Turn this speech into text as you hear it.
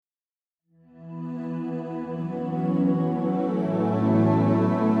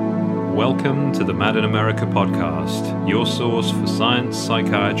Welcome to the Mad in America podcast, your source for science,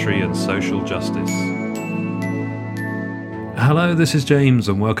 psychiatry, and social justice. Hello, this is James,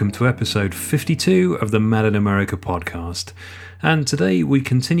 and welcome to episode 52 of the Mad in America podcast. And today we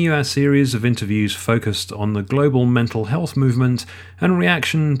continue our series of interviews focused on the global mental health movement and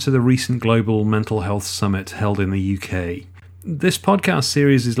reaction to the recent Global Mental Health Summit held in the UK. This podcast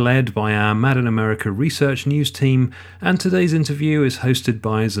series is led by our Mad in America research news team, and today's interview is hosted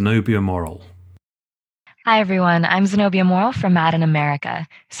by Zenobia Morrill. Hi everyone, I'm Zenobia Morrill from Mad in America.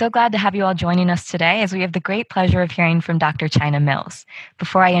 So glad to have you all joining us today as we have the great pleasure of hearing from Dr. China Mills.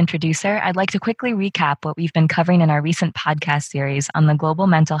 Before I introduce her, I'd like to quickly recap what we've been covering in our recent podcast series on the global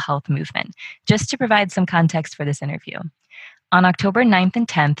mental health movement, just to provide some context for this interview. On October 9th and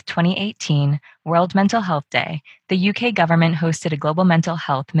 10th, 2018, World Mental Health Day, the UK government hosted a global mental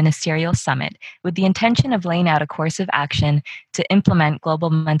health ministerial summit with the intention of laying out a course of action to implement global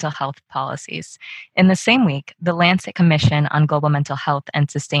mental health policies. In the same week, the Lancet Commission on Global Mental Health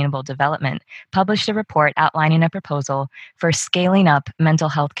and Sustainable Development published a report outlining a proposal for scaling up mental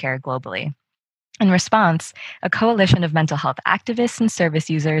health care globally. In response, a coalition of mental health activists and service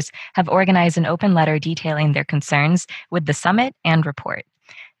users have organized an open letter detailing their concerns with the summit and report.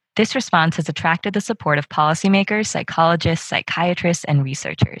 This response has attracted the support of policymakers, psychologists, psychiatrists, and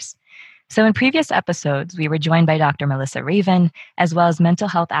researchers. So in previous episodes, we were joined by Dr. Melissa Raven, as well as mental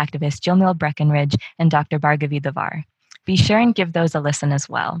health activists Jill Mill Breckenridge and Dr. Bhargavi Davar. Be sure and give those a listen as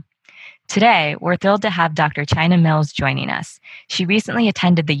well. Today, we're thrilled to have Dr. China Mills joining us. She recently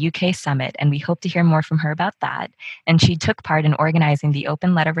attended the UK Summit, and we hope to hear more from her about that, and she took part in organizing the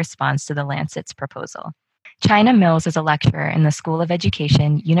open letter response to the Lancet's proposal. China Mills is a lecturer in the School of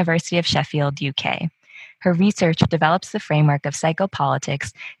Education, University of Sheffield, UK. Her research develops the framework of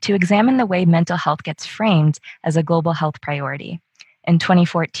psychopolitics to examine the way mental health gets framed as a global health priority. In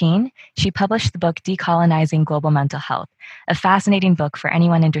 2014, she published the book Decolonizing Global Mental Health, a fascinating book for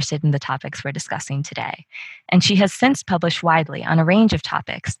anyone interested in the topics we're discussing today. And she has since published widely on a range of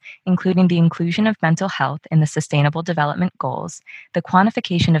topics, including the inclusion of mental health in the Sustainable Development Goals, the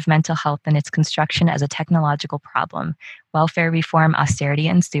quantification of mental health and its construction as a technological problem, welfare reform, austerity,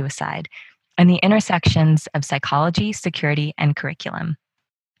 and suicide, and the intersections of psychology, security, and curriculum.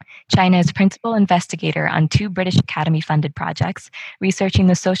 China is principal investigator on 2 British Academy-funded projects researching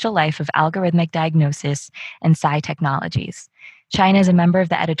the social life of algorithmic diagnosis and psi technologies. China is a member of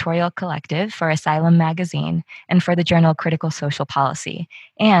the editorial collective for Asylum magazine and for the journal Critical Social Policy,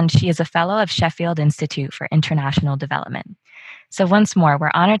 and she is a fellow of Sheffield Institute for International Development. So once more,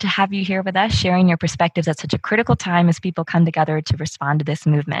 we're honored to have you here with us, sharing your perspectives at such a critical time as people come together to respond to this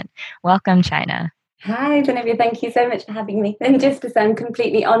movement. Welcome, China. Hi, Zenobia. Thank you so much for having me. And just to say, I'm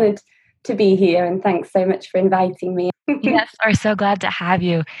completely honoured to be here, and thanks so much for inviting me. Yes, we're so glad to have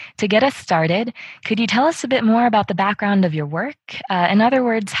you. To get us started, could you tell us a bit more about the background of your work? In other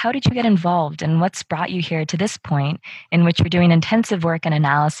words, how did you get involved, and what's brought you here to this point in which you're doing intensive work and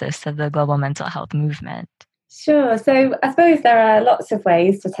analysis of the global mental health movement? Sure. So I suppose there are lots of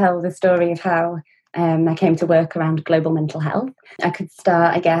ways to tell the story of how I came to work around global mental health. I could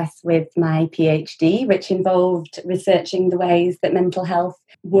start, I guess, with my PhD, which involved researching the ways that mental health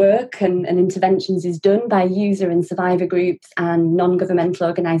work and interventions is done by user and survivor groups and non-governmental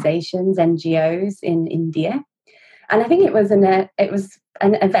organisations, NGOs in India. And I think it was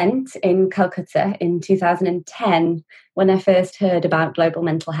an event in Calcutta in 2010 when I first heard about global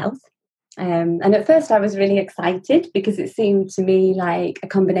mental health. And at first I was really excited because it seemed to me like a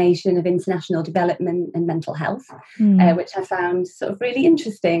combination of international development and mental health, which I found sort of really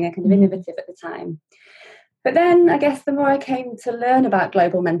interesting and kind of innovative at the time. But then I guess the more I came to learn about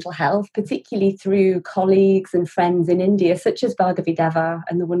global mental health, particularly through colleagues and friends in India, such as Bhargavi Davar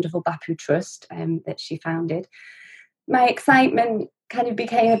and the wonderful Bapu Trust that she founded, my excitement kind of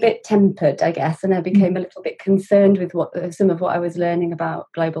became a bit tempered, I guess, and I became a little bit concerned with some of what I was learning about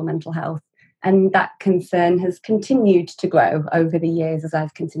global mental health. And that concern has continued to grow over the years as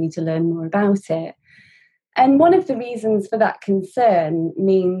I've continued to learn more about it. And one of the reasons for that concern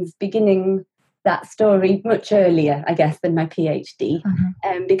means beginning that story much earlier, I guess, than my PhD,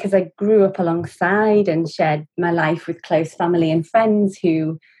 because I grew up alongside and shared my life with close family and friends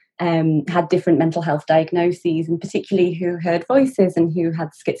who had different mental health diagnoses, and particularly who heard voices and who had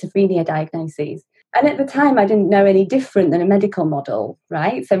schizophrenia diagnoses. And at the time, I didn't know any different than a medical model,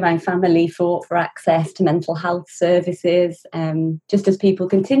 right? So my family fought for access to mental health services, just as people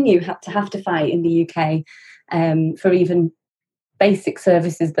continue to have to fight in the UK for even basic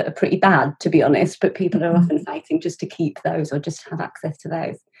services that are pretty bad, to be honest, but people are often fighting just to keep those or just have access to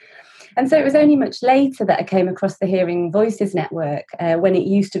those. And so it was only much later that I came across the Hearing Voices Network, when it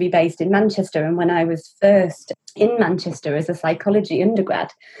used to be based in Manchester, and when I was first in Manchester as a psychology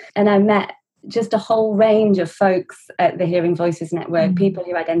undergrad. And I met just a whole range of folks at the Hearing Voices Network, people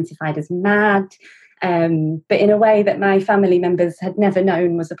who identified as mad, but in a way that my family members had never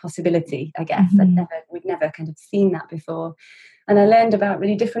known was a possibility, I guess. We'd never kind of seen that before. And I learned about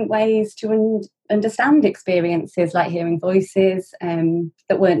really different ways to understand experiences like hearing voices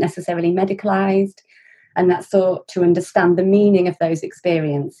that weren't necessarily medicalised, and that sought to understand the meaning of those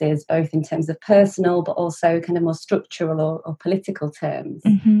experiences, both in terms of personal but also kind of more structural or political terms.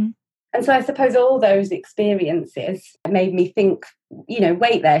 And so I suppose all those experiences made me think,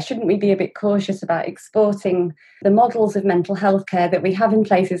 wait there, shouldn't we be a bit cautious about exporting the models of mental health care that we have in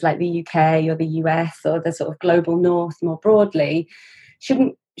places like the UK or the US or the sort of global north more broadly?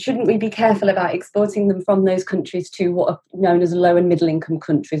 Shouldn't we be careful about exporting them from those countries to what are known as low and middle income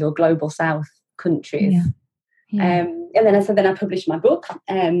countries or global south countries? And then I published my book,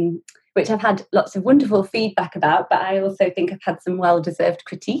 which I've had lots of wonderful feedback about, but I also think I've had some well-deserved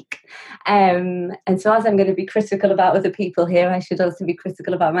critique. And so as I'm going to be critical about other people here, I should also be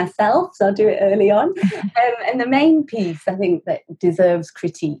critical about myself, so I'll do it early on. And the main piece, I think, that deserves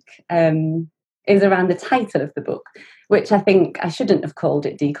critique is around the title of the book, which I think I shouldn't have called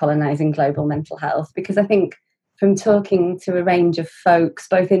it Decolonising Global Mental Health, because I think from talking to a range of folks,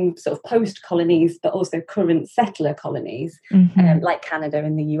 both in sort of post-colonies, but also current settler colonies, like Canada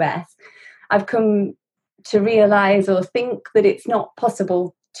and the US, I've come to realise or think that it's not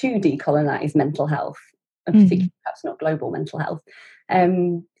possible to decolonise mental health, and particularly perhaps not global mental health,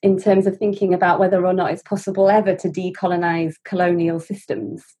 in terms of thinking about whether or not it's possible ever to decolonise colonial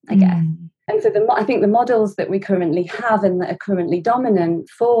systems, I guess. And so I think the models that we currently have and that are currently dominant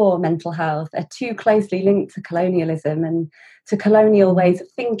for mental health are too closely linked to colonialism and to colonial ways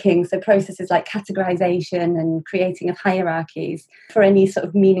of thinking, so processes like categorisation and creating of hierarchies, for any sort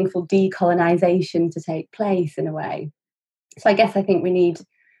of meaningful decolonisation to take place in a way. So I think we need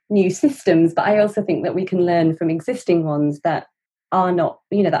new systems, but I also think that we can learn from existing ones that are not,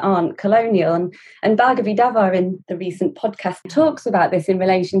 that aren't colonial. And Bhargavi Davar in the recent podcast talks about this in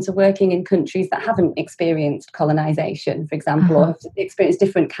relation to working in countries that haven't experienced colonisation, for example, or have experienced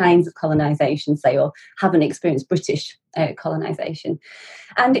different kinds of colonisation, say, or haven't experienced British colonisation.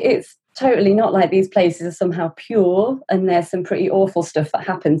 And it's totally not like these places are somehow pure, and there's some pretty awful stuff that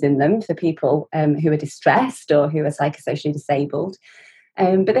happens in them for people who are distressed or who are psychosocially disabled.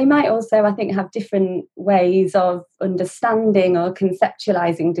 But they might also, I think, have different ways of understanding or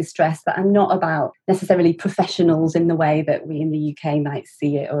conceptualising distress that are not about necessarily professionals in the way that we in the UK might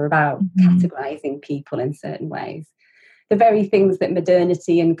see it, or about categorising people in certain ways. The very things that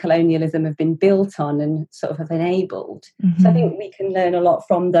modernity and colonialism have been built on and sort of have enabled. So I think we can learn a lot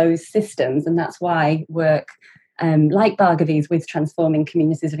from those systems, and that's why work like Bhargavi's with transforming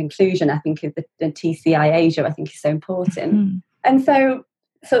communities of inclusion, I think the TCI Asia, I think is so important. And so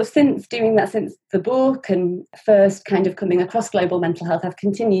since doing that, since the book and first kind of coming across global mental health, I've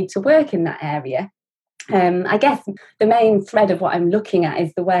continued to work in that area. I guess the main thread of what I'm looking at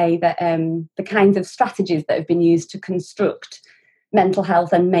is the way that the kinds of strategies that have been used to construct mental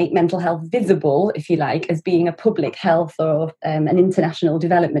health and make mental health visible, if you like, as being a public health or an international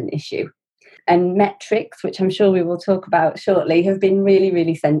development issue. And metrics, which I'm sure we will talk about shortly, have been really,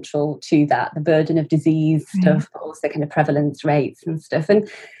 really central to that, the burden of disease stuff, but also kind of prevalence rates and stuff. And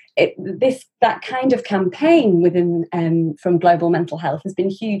that kind of campaign within from Global Mental Health has been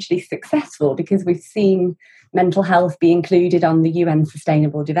hugely successful, because we've seen mental health be included on the UN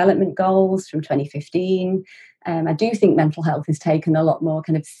Sustainable Development Goals from 2015. I do think mental health is taken a lot more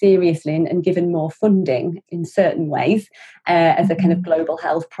kind of seriously and given more funding in certain ways as a kind of global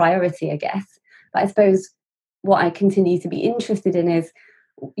health priority, I guess. But I suppose what I continue to be interested in is,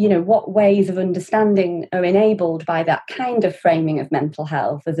 what ways of understanding are enabled by that kind of framing of mental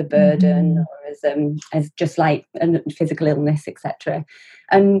health as a burden or as just like a physical illness, etc.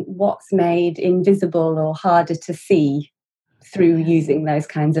 And what's made invisible or harder to see through using those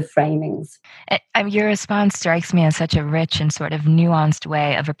kinds of framings. Your response strikes me as such a rich and sort of nuanced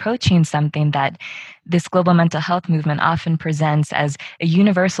way of approaching something that this global mental health movement often presents as a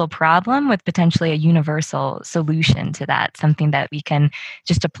universal problem with potentially a universal solution to that, something that we can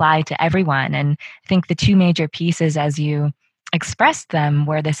just apply to everyone. And I think the two major pieces, as you expressed them,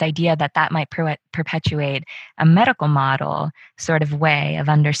 were this idea that might perpetuate a medical model sort of way of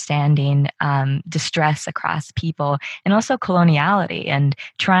understanding distress across people, and also coloniality, and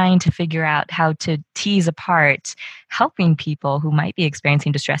trying to figure out how to tease apart helping people who might be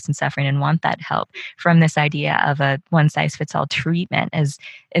experiencing distress and suffering and want that help from this idea of a one-size-fits-all treatment is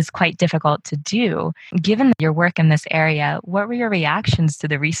quite difficult to do. Given your work in this area, what were your reactions to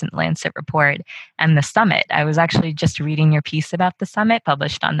the recent Lancet report and the summit? I was actually just reading your piece about the summit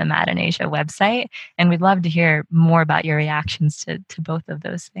published on the Mad in Asia website, and we'd love to hear more about your reactions to both of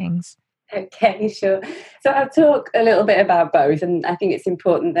those things. Okay, sure. So I'll talk a little bit about both, and I think it's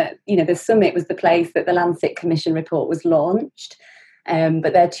important that, the summit was the place that the Lancet Commission report was launched,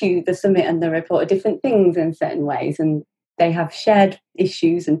 but the summit and the report are different things in certain ways, and they have shared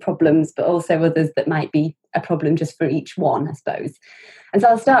issues and problems, but also others that might be a problem just for each one, I suppose. And so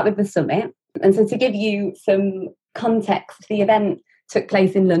I'll start with the summit. And so to give you some context, the event took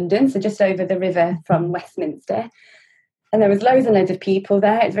place in London, so just over the river from Westminster. And there was loads and loads of people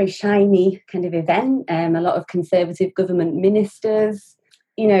there. It's a very shiny kind of event. A lot of Conservative government ministers.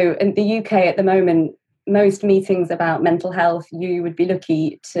 In the UK at the moment, most meetings about mental health, you would be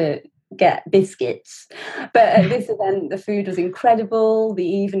lucky to get biscuits. But at this event, the food was incredible. The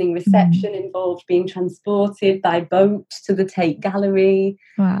evening reception involved being transported by boat to the Tate Gallery.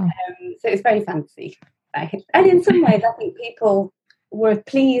 Wow. So it's very fancy. Right? And in some ways, I think people were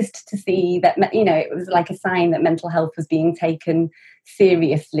pleased to see that, it was like a sign that mental health was being taken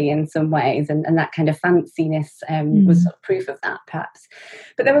seriously in some ways, and that kind of fanciness was sort of proof of that, perhaps.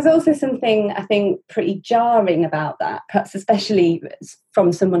 But there was also something, I think, pretty jarring about that, perhaps especially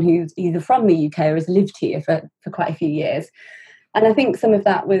from someone who's either from the UK or has lived here for quite a few years. And I think some of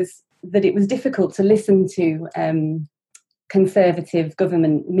that was that it was difficult to listen to Conservative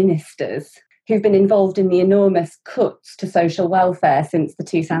government ministers who've been involved in the enormous cuts to social welfare since the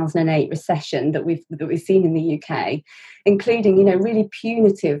 2008 recession that we've seen in the UK, including, really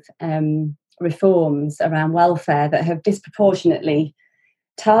punitive reforms around welfare that have disproportionately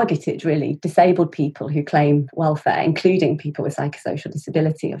targeted, really, disabled people who claim welfare, including people with psychosocial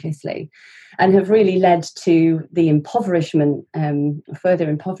disability, obviously, and have really led to the further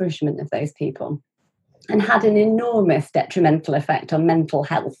impoverishment of those people, and had an enormous detrimental effect on mental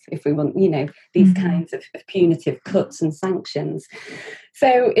health, if we want, these kinds of punitive cuts and sanctions.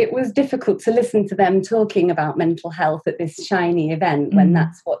 So it was difficult to listen to them talking about mental health at this shiny event when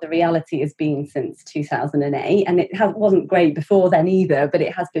that's what the reality has been since 2008. And it wasn't great before then either, but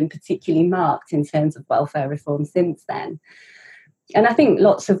it has been particularly marked in terms of welfare reform since then. And I think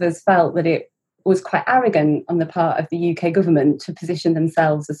lots of us felt that it was quite arrogant on the part of the UK government to position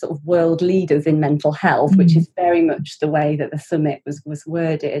themselves as sort of world leaders in mental health, which is very much the way that the summit was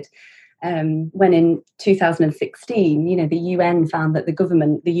worded. When in 2016, the UN found that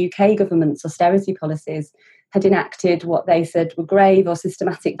the UK government's austerity policies had enacted what they said were grave or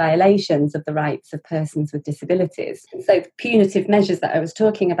systematic violations of the rights of persons with disabilities. And so the punitive measures that I was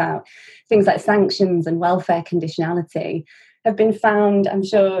talking about, things like sanctions and welfare conditionality, have been found, I'm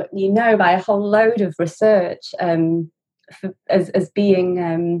sure by a whole load of research as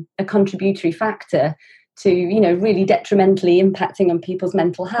being a contributory factor to, really detrimentally impacting on people's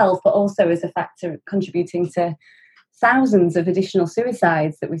mental health, but also as a factor contributing to thousands of additional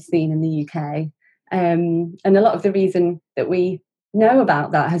suicides that we've seen in the UK. And a lot of the reason that we know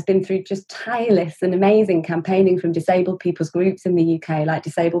about that has been through just tireless and amazing campaigning from disabled people's groups in the UK, like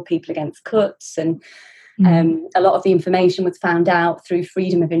Disabled People Against Cuts, and a lot of the information was found out through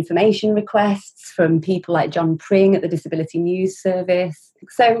freedom of information requests from people like John Pring at the Disability News Service.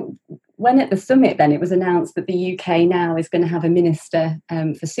 So when at the summit then it was announced that the UK now is going to have a minister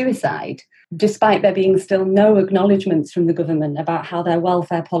for suicide, despite there being still no acknowledgements from the government about how their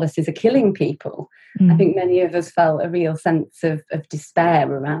welfare policies are killing people, I think many of us felt a real sense of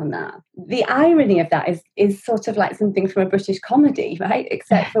despair around that. The irony of that is sort of like something from a British comedy, right?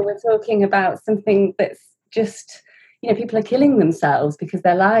 Except for we're talking about something that's just, people are killing themselves because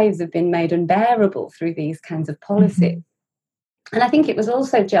their lives have been made unbearable through these kinds of policies. And I think it was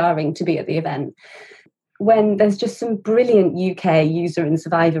also jarring to be at the event when there's just some brilliant UK user and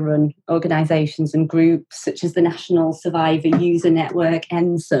survivor-run organisations and groups, such as the National Survivor User Network,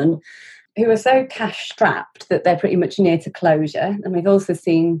 NSUN, who are so cash-strapped that they're pretty much near to closure. And we've also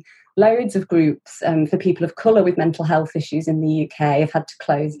seen loads of groups for people of colour with mental health issues in the UK have had to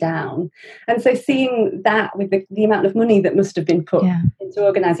close down. And so seeing that with the amount of money that must have been put into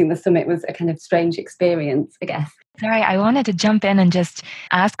organising the summit was a kind of strange experience, I guess. Sorry, I wanted to jump in and just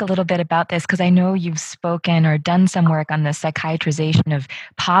ask a little bit about this because I know you've spoken or done some work on the psychiatrization of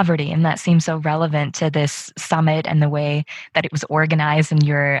poverty, and that seems so relevant to this summit and the way that it was organized and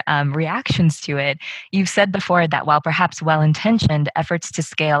your reactions to it. You've said before that while perhaps well-intentioned, efforts to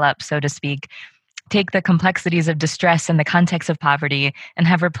scale up, so to speak, take the complexities of distress in the context of poverty and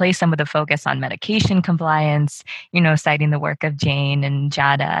have replaced some of the focus on medication compliance, citing the work of Jane and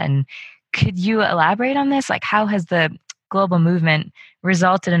Jada. And could you elaborate on this? Like, how has the global movement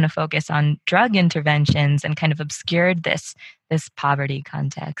resulted in a focus on drug interventions and kind of obscured this poverty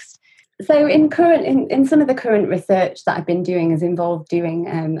context? So in some of the current research that I've been doing has involved doing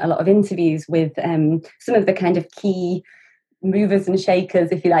a lot of interviews with some of the kind of key movers and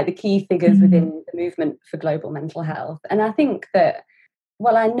shakers, if you like, the key figures within the movement for global mental health. And I think that,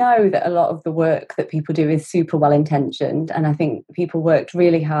 well, I know that a lot of the work that people do is super well intentioned, and I think people worked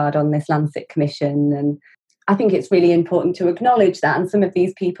really hard on this Lancet Commission, and I think it's really important to acknowledge that. And some of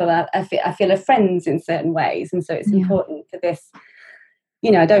these people I feel are friends in certain ways, and so it's important for this.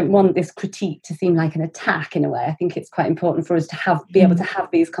 I don't want this critique to seem like an attack in a way. I think it's quite important for us to be able to have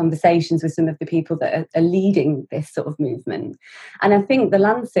these conversations with some of the people that are leading this sort of movement. And I think the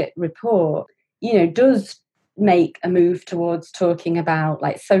Lancet report, does make a move towards talking about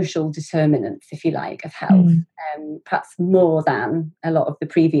like social determinants, if you like, of health, perhaps more than a lot of the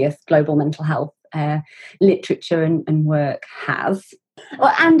previous global mental health literature and work has.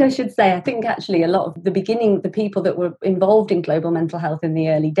 Well, and I should say, I think actually a lot of the people that were involved in global mental health in the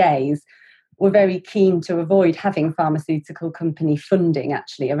early days were very keen to avoid having pharmaceutical company funding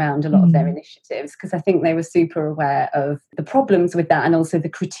actually around a lot of their initiatives, because I think they were super aware of the problems with that and also the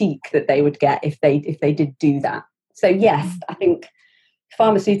critique that they would get if they did do that. So yes, I think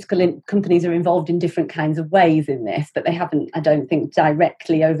pharmaceutical companies are involved in different kinds of ways in this, but they haven't, I don't think,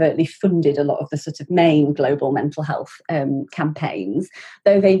 directly, overtly funded a lot of the sort of main global mental health campaigns,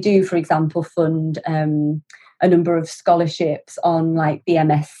 though they do, for example, fund a number of scholarships on like the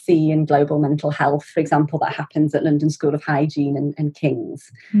MSc in global mental health, for example, that happens at London School of Hygiene and King's.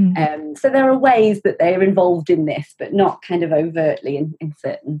 So there are ways that they're involved in this, but not kind of overtly in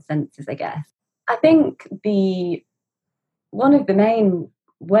certain senses, I guess. I think one of the main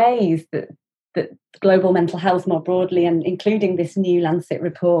ways that global mental health more broadly, and including this new Lancet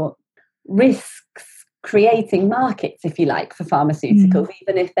report, risks creating markets, if you like, for pharmaceuticals,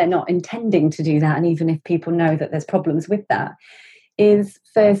 even if they're not intending to do that, and even if people know that there's problems with that, is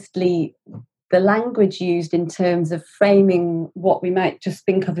firstly the language used in terms of framing what we might just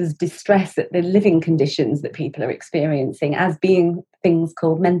think of as distress at the living conditions that people are experiencing as being things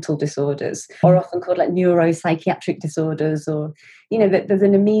called mental disorders, or often called like neuropsychiatric disorders, or, that there's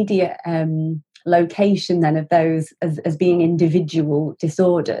an immediate location then of those as being individual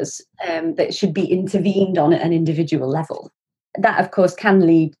disorders that should be intervened on at an individual level. That, of course, can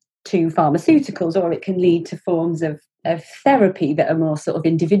lead to pharmaceuticals, or it can lead to forms of therapy that are more sort of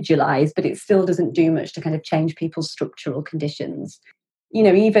individualized, but it still doesn't do much to kind of change people's structural conditions.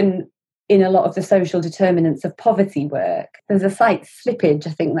 Even in a lot of the social determinants of poverty work, there's a slight slippage,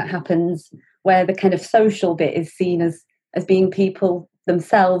 I think, that happens where the kind of social bit is seen as being people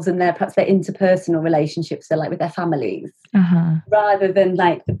themselves and perhaps their interpersonal relationships, so like with their families, rather than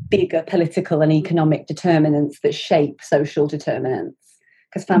like the bigger political and economic determinants that shape social determinants.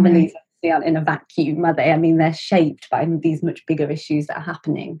 Because families aren't in a vacuum, are they? I mean, they're shaped by these much bigger issues that are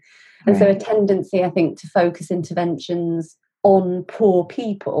happening. And so a tendency, I think, to focus interventions on poor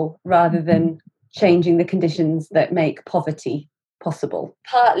people rather than changing the conditions that make poverty possible.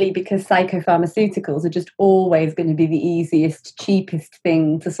 Partly because psychopharmaceuticals are just always going to be the easiest, cheapest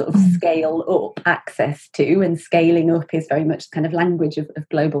thing to sort of scale up access to, and scaling up is very much kind of language of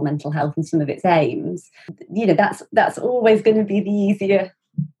global mental health and some of its aims. That's always going to be the easier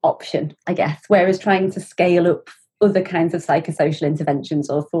option, I guess, whereas trying to scale up other kinds of psychosocial interventions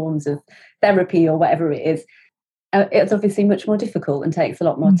or forms of therapy or whatever it is, it's obviously much more difficult and takes a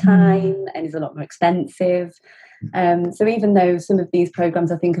lot more time and is a lot more expensive. So even though some of these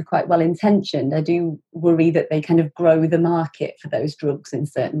programs I think are quite well intentioned, I do worry that they kind of grow the market for those drugs in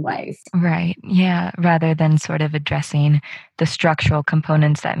certain ways. Right. Yeah. Rather than sort of addressing the structural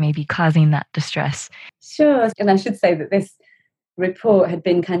components that may be causing that distress. Sure. And I should say that this report had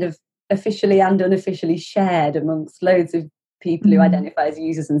been kind of officially and unofficially shared amongst loads of people who identify as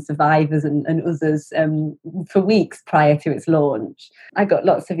users and survivors and others for weeks prior to its launch. I got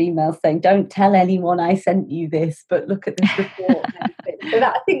lots of emails saying, don't tell anyone I sent you this, but look at this report. So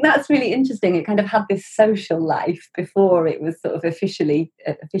I think that's really interesting. It kind of had this social life before it was sort of officially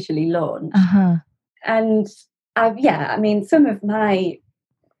launched. And some of my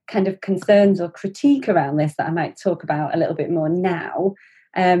kind of concerns or critique around this that I might talk about a little bit more now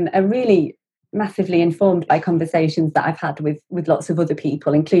are really massively informed by conversations that I've had with lots of other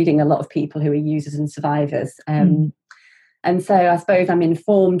people, including a lot of people who are users and survivors. And so I suppose I'm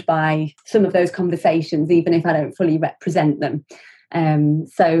informed by some of those conversations, even if I don't fully represent them.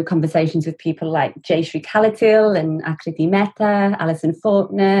 So conversations with people like Jayshree Kalatil and Akriti Mehta, Alison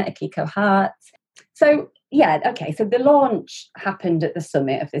Faulkner, Akiko Hart. So so the launch happened at the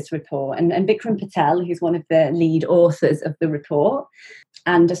summit of this report, and Vikram Patel, who's one of the lead authors of the report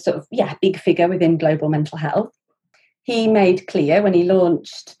and a sort of big figure within global mental health, he made clear when he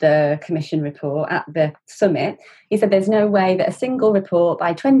launched the Commission report at the summit, he said there's no way that a single report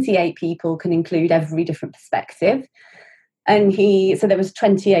by 28 people can include every different perspective. And so there was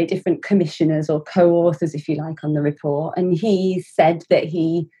 28 different commissioners or co-authors, if you like, on the report. And he said that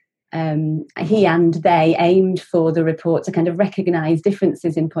he and they aimed for the report to kind of recognise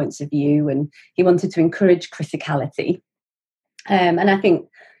differences in points of view, and he wanted to encourage criticality. And I think,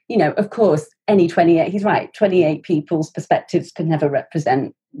 of course, any 28, he's right, 28 people's perspectives can never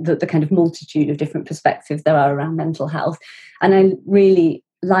represent the kind of multitude of different perspectives there are around mental health. And I really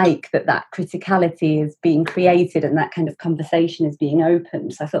like that criticality is being created and that kind of conversation is being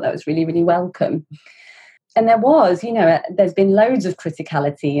opened. So I thought that was really, really welcome. And there was, there's been loads of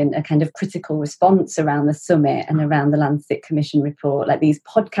criticality and a kind of critical response around the summit and around the Lancet Commission report, like these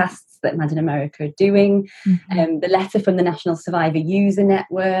podcasts that Mad in America are doing, the letter from the National Survivor User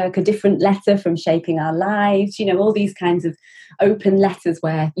Network, a different letter from Shaping Our Lives, all these kinds of open letters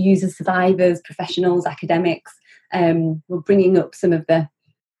where users, survivors, professionals, academics were bringing up some of the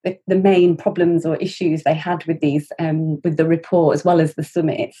main problems or issues they had with these, with the report as well as the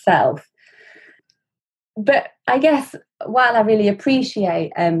summit itself. But I guess while I really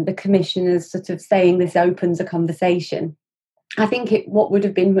appreciate the commissioners sort of saying this opens a conversation, I think what would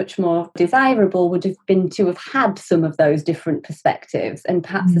have been much more desirable would have been to have had some of those different perspectives, and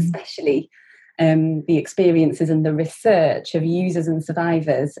perhaps especially the experiences and the research of users and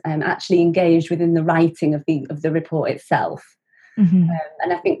survivors actually engaged within the writing of the report itself.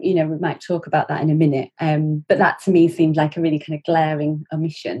 And I think, we might talk about that in a minute. But that to me seemed like a really kind of glaring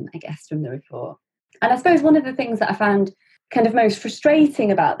omission, I guess, from the report. And I suppose one of the things that I found kind of most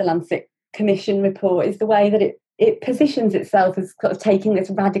frustrating about the Lancet Commission report is the way that it positions itself as sort of taking this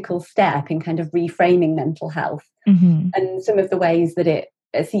radical step in kind of reframing mental health. And some of the ways that it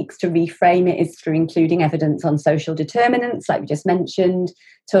seeks to reframe it is through including evidence on social determinants, like we just mentioned,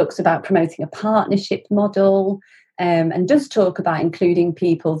 talks about promoting a partnership model, and does talk about including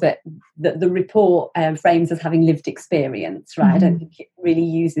people that the report frames as having lived experience, right? I don't think it really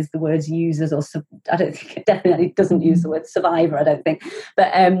uses the words users or I don't think it definitely doesn't use the word survivor, I don't think.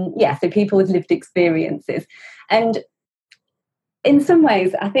 But so people with lived experiences. And in some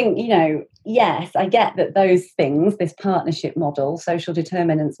ways, I think, yes, I get that those things, this partnership model, social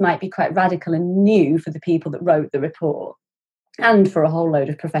determinants, might be quite radical and new for the people that wrote the report and for a whole load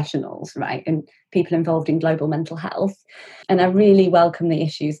of professionals, right, and people involved in global mental health. And I really welcome the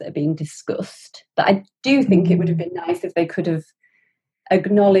issues that are being discussed. But I do think it would have been nice if they could have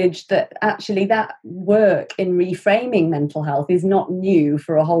acknowledged that actually that work in reframing mental health is not new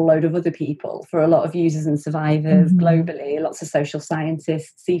for a whole load of other people, for a lot of users and survivors globally, lots of social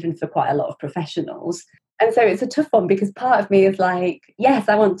scientists, even for quite a lot of professionals. And so it's a tough one, because part of me is like, yes,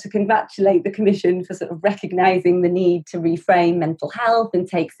 I want to congratulate the Commission for sort of recognising the need to reframe mental health and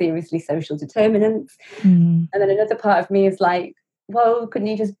take seriously social determinants. And then another part of me is like, well, couldn't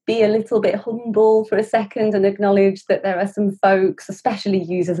you just be a little bit humble for a second and acknowledge that there are some folks, especially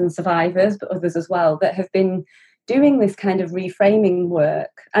users and survivors, but others as well, that have been doing this kind of reframing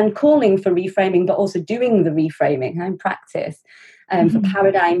work and calling for reframing, but also doing the reframing in practice, for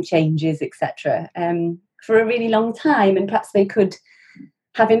paradigm changes, etc., for a really long time. And perhaps they could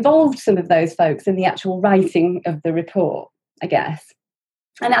have involved some of those folks in the actual writing of the report, I guess.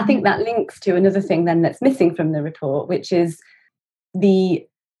 And I think that links to another thing then that's missing from the report, which is the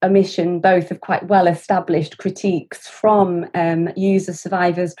omission both of quite well-established critiques from users,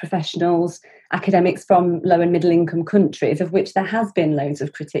 survivors, professionals, academics from low and middle income countries, of which there has been loads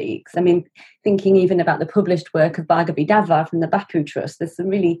of critiques. I mean, thinking even about the published work of Bhargavi Davar from the Bapu Trust, there's some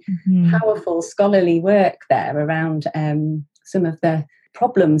really powerful scholarly work there around some of the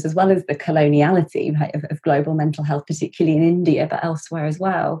problems as well as the coloniality, right, of global mental health, particularly in India, but elsewhere as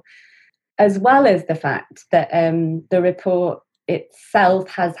well as the fact that the report itself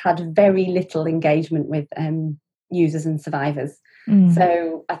has had very little engagement with users and survivors.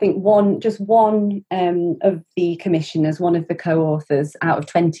 So I think one of the commissioners, one of the co-authors out of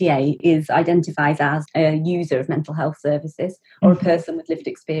 28, identifies as a user of mental health services or a person with lived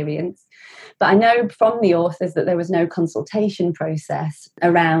experience. But I know from the authors that there was no consultation process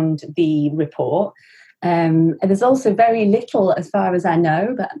around the report. And there's also very little, as far as I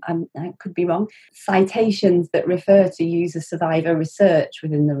know, but I could be wrong, citations that refer to user survivor research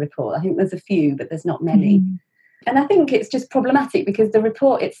within the report. I think there's a few, but there's not many. And I think it's just problematic because the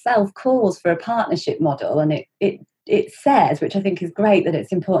report itself calls for a partnership model, and it says, which I think is great, that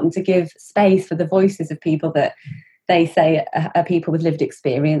it's important to give space for the voices of people that they say are people with lived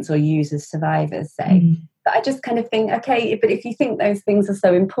experience or users, survivors, say. But I just kind of think, okay, but if you think those things are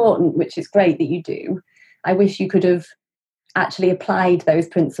so important, which is great that you do, I wish you could have actually applied those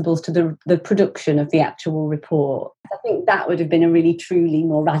principles to the production of the actual report. I think that would have been a really, truly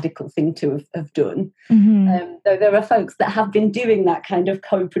more radical thing to have done. Though there are folks that have been doing that kind of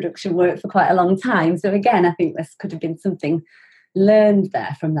co-production work for quite a long time. So again, I think this could have been something learned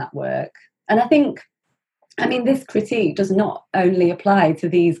there from that work. And I think, I mean, this critique does not only apply to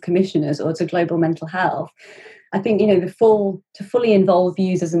these commissioners or to global mental health. I think, to fully involve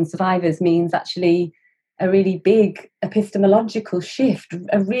users and survivors means actually a really big epistemological shift,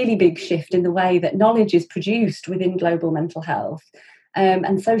 a really big shift in the way that knowledge is produced within global mental health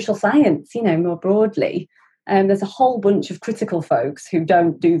and social science, more broadly. There's a whole bunch of critical folks who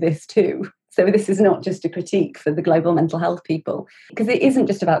don't do this too. So this is not just a critique for the global mental health people, because it isn't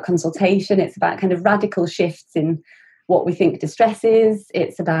just about consultation. It's about kind of radical shifts in what we think distress is.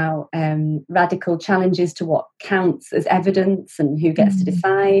 It's about radical challenges to what counts as evidence and who gets to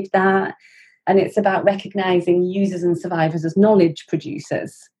decide that. And it's about recognising users and survivors as knowledge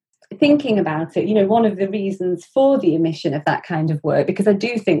producers. Thinking about it, one of the reasons for the omission of that kind of work, because I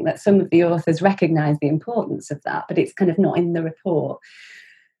do think that some of the authors recognise the importance of that, but it's kind of not in the report,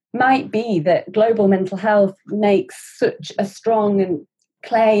 might be that global mental health makes such a strong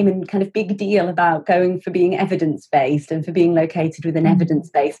claim and kind of big deal about going for being evidence-based and for being located within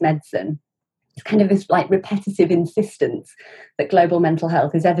evidence-based medicine. It's kind of this like repetitive insistence that global mental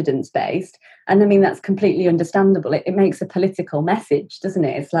health is evidence-based. And I mean, that's completely understandable. It makes a political message, doesn't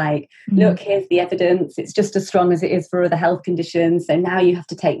it? It's like, look, here's the evidence. It's just as strong as it is for other health conditions. So now you have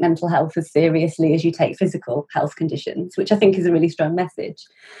to take mental health as seriously as you take physical health conditions, which I think is a really strong message.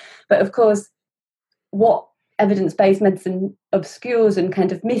 But of course, what evidence-based medicine obscures and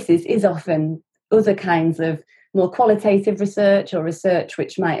kind of misses is often other kinds of more qualitative research or research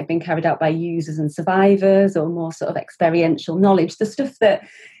which might have been carried out by users and survivors, or more sort of experiential knowledge, the stuff that,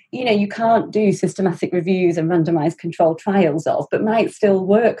 you can't do systematic reviews and randomized controlled trials of, but might still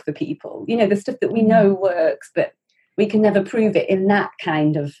work for people. The stuff that we know works, but we can never prove it in that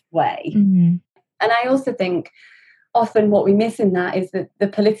kind of way. And I also think often what we miss in that is that the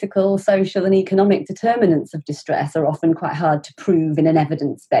political, social and economic determinants of distress are often quite hard to prove in an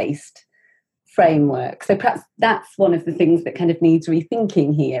evidence-based framework. So perhaps that's one of the things that kind of needs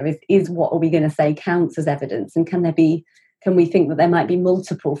rethinking here is what are we going to say counts as evidence, and can we think that there might be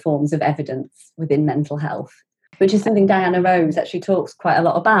multiple forms of evidence within mental health, which is something Diana Rose actually talks quite a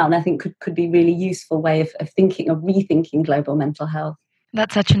lot about, and I think could be really useful way of thinking, of rethinking global mental health.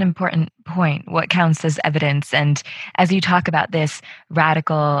 That's such an important point, what counts as evidence. And as you talk about this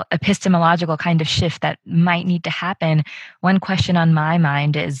radical epistemological kind of shift that might need to happen, one question on my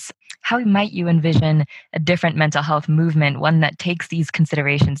mind is, how might you envision a different mental health movement, one that takes these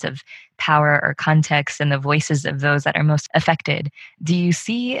considerations of power or context and the voices of those that are most affected? Do you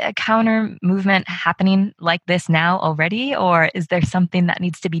see a counter movement happening like this now already, or is there something that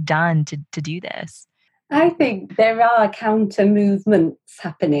needs to be done to do this? I think there are counter movements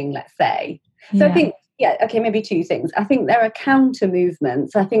happening, let's say. So I think, maybe two things. I think there are counter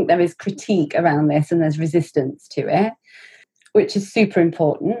movements. I think there is critique around this and there's resistance to it, which is super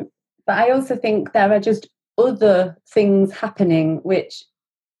important. But I also think there are just other things happening which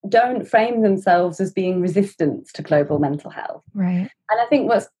don't frame themselves as being resistance to global mental health. Right. And I think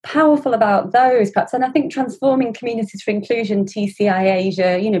what's powerful about those, perhaps, and I think Transforming Communities for Inclusion, TCI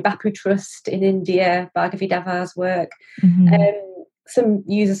Asia, Bapu Trust in India, Bhargavi Davar's work, some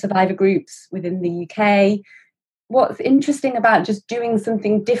user survivor groups within the UK. What's interesting about just doing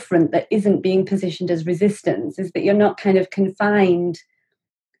something different that isn't being positioned as resistance is that you're not kind of confined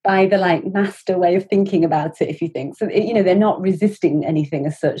by the master way of thinking about it, if you think. So, they're not resisting anything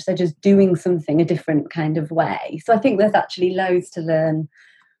as such. They're just doing something a different kind of way. So I think there's actually loads to learn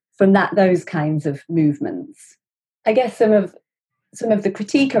from those kinds of movements. I guess some of the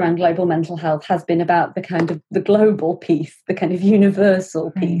critique around global mental health has been about the kind of the global piece, the kind of universal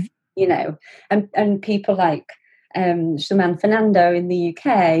piece, and people like Shaman Fernando in the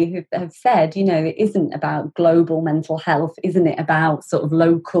UK who have said, it isn't about global mental health, isn't it about sort of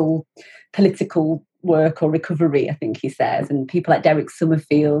local political work or recovery, I think he says. And people like Derek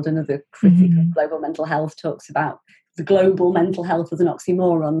Summerfield, another critic of global mental health, talks about the global mental health as an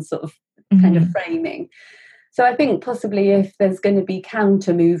oxymoron sort of kind of framing. So I think possibly if there's going to be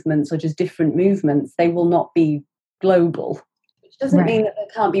counter movements or just different movements, they will not be global, which Doesn't mean that there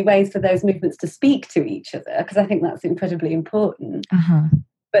can't be ways for those movements to speak to each other, because I think that's incredibly important.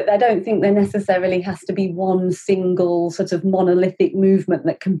 But I don't think there necessarily has to be one single sort of monolithic movement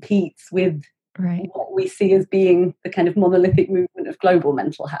that competes with what we see as being the kind of monolithic movement of global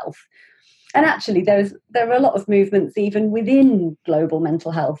mental health. And actually, there are a lot of movements even within global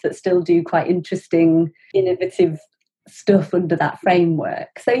mental health that still do quite interesting, innovative stuff under that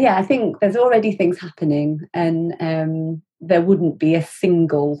framework. So yeah, I think there's already things happening, and there wouldn't be a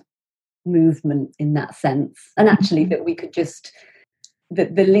single movement in that sense. And actually, that we could just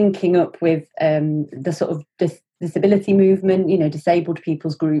the linking up with the sort of disability movement, disabled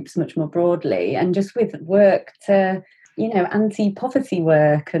people's groups much more broadly, and just with work to anti-poverty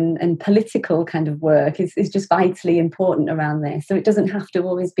work and political kind of work is just vitally important around this. So it doesn't have to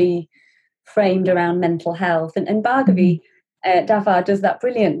always be framed around mental health. And Bhargavi Davar does that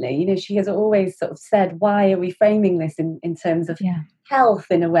brilliantly. She has always sort of said, why are we framing this in terms of health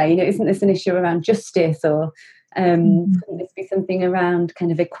in a way? Isn't this an issue around justice, or couldn't this be something around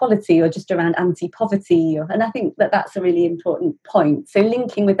kind of equality, or just around anti-poverty? And I think that's a really important point. So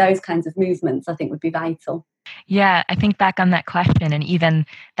linking with those kinds of movements, I think, would be vital. Yeah, I think back on that question, and even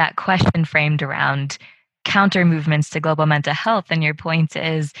that question framed around counter movements to global mental health. And your point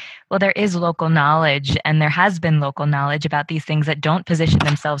is, well, there is local knowledge, and there has been local knowledge about these things that don't position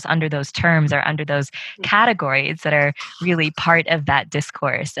themselves under those terms or under those categories that are really part of that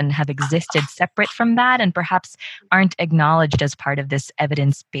discourse and have existed separate from that, and perhaps aren't acknowledged as part of this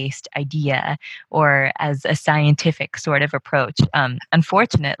evidence-based idea or as a scientific sort of approach,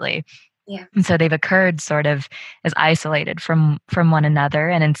 unfortunately. Yeah. And so they've occurred sort of as isolated from one another,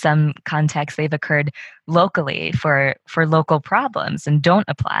 and in some contexts they've occurred locally for local problems and don't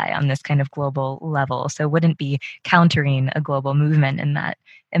apply on this kind of global level. So wouldn't be countering a global movement in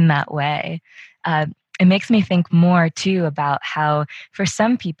that way. It makes me think more too about how for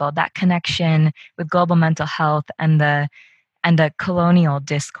some people that connection with global mental health and the colonial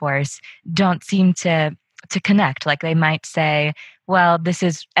discourse don't seem to connect. Like they might say, well, this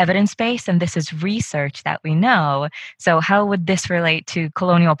is evidence-based and this is research that we know. So how would this relate to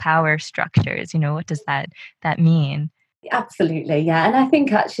colonial power structures? What does that mean? Absolutely, yeah. And I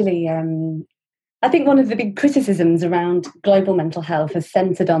think actually, I think one of the big criticisms around global mental health has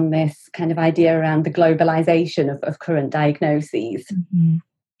centered on this kind of idea around the globalization of current diagnoses.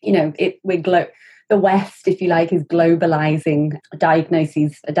 The West, if you like, is globalizing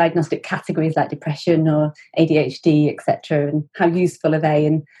diagnostic categories like depression or ADHD, etc. And how useful are they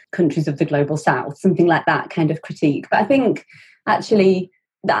in countries of the global South? Something like that kind of critique. But I think actually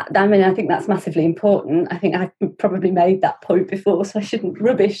I think that's massively important. I think I've probably made that point before, so I shouldn't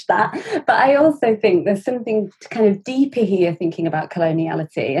rubbish that. But I also think there's something kind of deeper here thinking about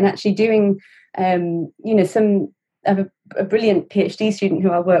coloniality, and actually doing, I have a brilliant PhD student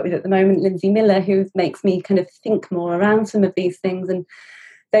who I work with at the moment, Lindsay Miller, who makes me kind of think more around some of these things. And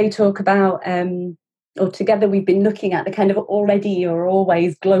they talk about, or together we've been looking at the kind of already or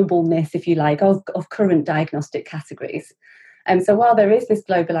always globalness, if you like, of current diagnostic categories. And so while there is this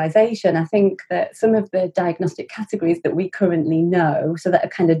globalization, I think that some of the diagnostic categories that we currently know, so that are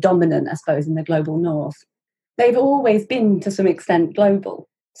kind of dominant, I suppose, in the global north, they've always been to some extent global.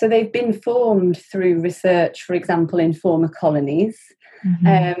 So they've been formed through research, for example, in former colonies,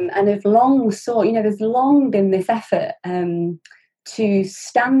 and have long sought, there's long been this effort to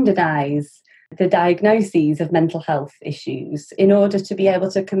standardise the diagnoses of mental health issues in order to be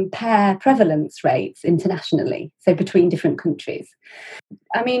able to compare prevalence rates internationally, so between different countries.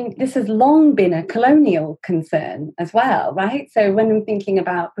 I mean, this has long been a colonial concern as well, right? So when I'm thinking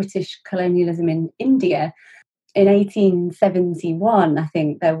about British colonialism in India, in 1871, I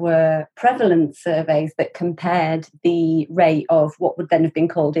think there were prevalence surveys that compared the rate of what would then have been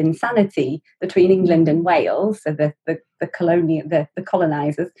called insanity between England and Wales, so the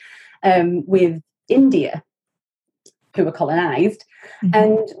colonisers, with India, who were colonised.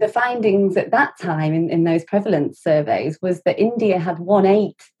 And the findings at that time in those prevalence surveys was that India had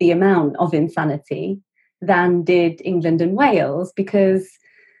 1/8 the amount of insanity than did England and Wales, because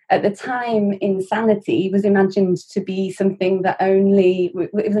at the time, insanity was imagined to be something that it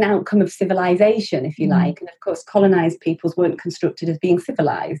was an outcome of civilization, if you like. And of course, colonized peoples weren't constructed as being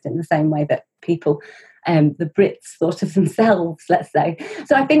civilized in the same way that people, the Brits, thought of themselves, let's say.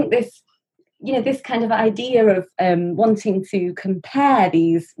 So I think this kind of idea of wanting to compare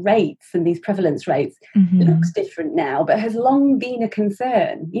these rates and these prevalence rates looks different now, but has long been a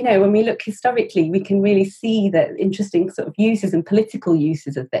concern. When we look historically, we can really see the interesting sort of uses and political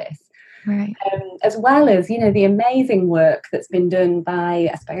uses of this. Right. As well as, the amazing work that's been done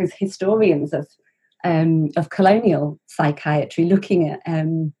by, I suppose, historians of of colonial psychiatry, looking at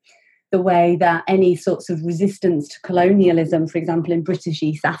the way that any sorts of resistance to colonialism, for example, in British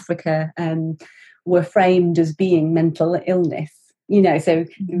East Africa, were framed as being mental illness. So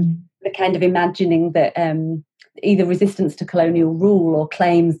the kind of imagining that either resistance to colonial rule or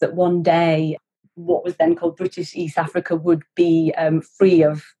claims that one day what was then called British East Africa would be free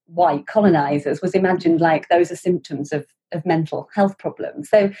of white colonisers was imagined like those are symptoms of mental health problems.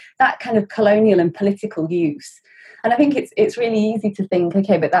 So that kind of colonial and political use. And I think it's really easy to think,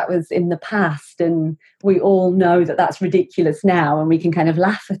 okay, but that was in the past and we all know that that's ridiculous now and we can kind of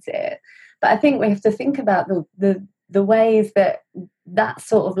laugh at it. But I think we have to think about the ways that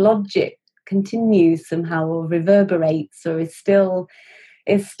sort of logic continues somehow or reverberates or is still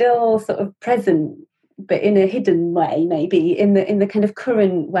sort of present, but in a hidden way, maybe in the kind of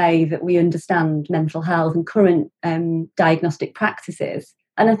current way that we understand mental health and current diagnostic practices.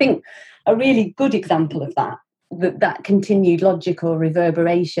 And I think a really good example of that continued logic or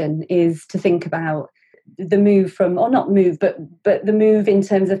reverberation is to think about the move from, or not move, but the move in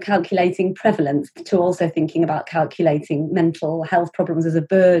terms of calculating prevalence to also thinking about calculating mental health problems as a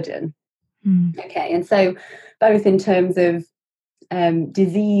burden. Okay, and so both in terms of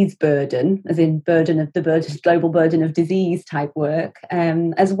disease burden, as in global burden of disease type work,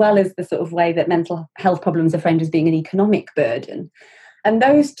 as well as the sort of way that mental health problems are framed as being an economic burden. And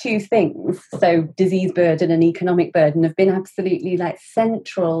those two things, so disease burden and economic burden, have been absolutely like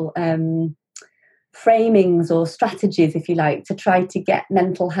central framings or strategies, if you like, to try to get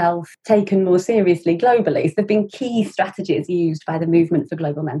mental health taken more seriously globally. So there have been key strategies used by the movement for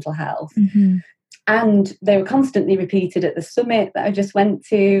global mental health. Mm-hmm. And they were constantly repeated at the summit that I just went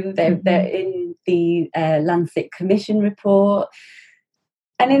to. They're in the Lancet Commission report.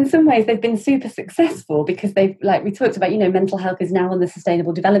 And in some ways, they've been super successful because they've, like we talked about, mental health is now on the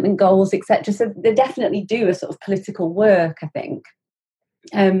Sustainable Development Goals, etc. So they definitely do a sort of political work, I think.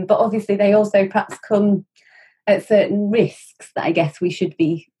 But obviously, they also perhaps come at certain risks that I guess we should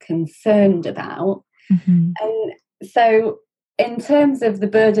be concerned about. Mm-hmm. And so in terms of the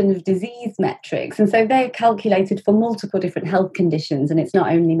burden of disease metrics, and so they're calculated for multiple different health conditions, and it's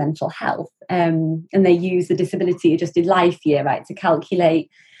not only mental health, and they use the disability adjusted life year, right, to calculate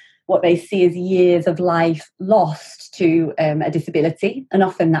what they see as years of life lost to a disability. And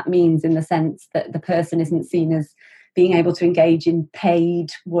often that means in the sense that the person isn't seen as being able to engage in paid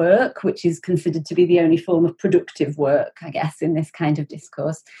work, which is considered to be the only form of productive work, I guess, in this kind of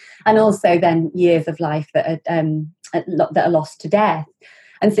discourse. And also then years of life that are lost to death.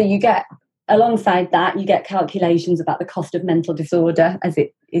 And so you get, alongside that, you get calculations about the cost of mental disorder, as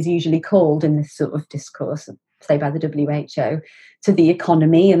it is usually called in this sort of discourse, say by the WHO, to the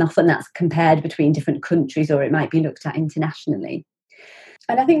economy. And often that's compared between different countries, or it might be looked at internationally.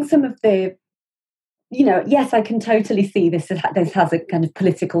 And I think some of the yes, I can totally see this has a kind of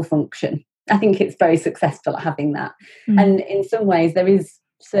political function. I think it's very successful at having that. And in some ways, there is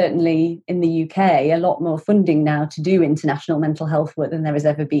certainly in the UK a lot more funding now to do international mental health work than there has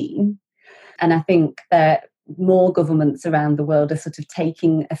ever been. And I think that more governments around the world are sort of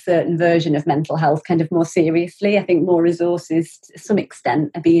taking a certain version of mental health kind of more seriously. I think more resources to some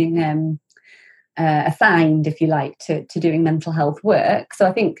extent are being assigned, if you like, to doing mental health work. So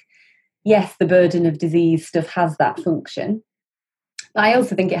I think, yes, the burden of disease stuff has that function. But I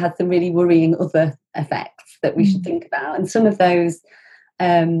also think it has some really worrying other effects that we should think about. And some of those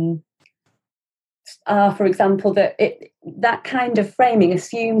are, for example, that kind of framing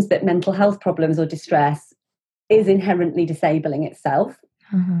assumes that mental health problems or distress is inherently disabling itself.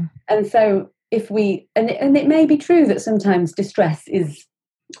 Mm-hmm. And so if and it may be true that sometimes distress is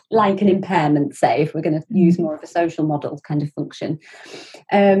like an impairment, say, if we're going to use more of a social model kind of function.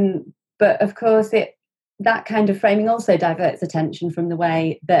 But of course, that kind of framing also diverts attention from the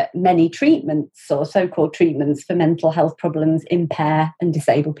way that many treatments or so-called treatments for mental health problems impair and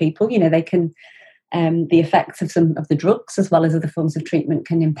disable people. They can, the effects of some of the drugs as well as other forms of treatment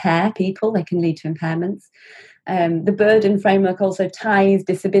can impair people. They can lead to impairments. The burden framework also ties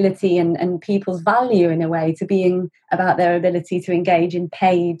disability and people's value in a way to being about their ability to engage in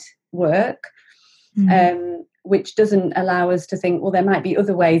paid work. Which doesn't allow us to think, well, there might be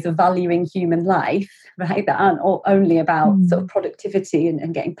other ways of valuing human life, right, that aren't only about sort of productivity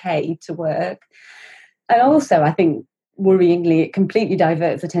and getting paid to work. And also, I think, worryingly, it completely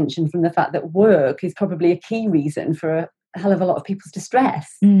diverts attention from the fact that work is probably a key reason for a hell of a lot of people's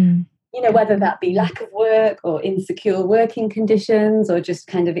distress. Whether that be lack of work or insecure working conditions or just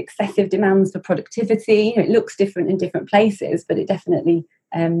kind of excessive demands for productivity. It looks different in different places, but it definitely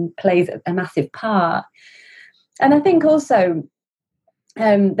plays a massive part. And I think also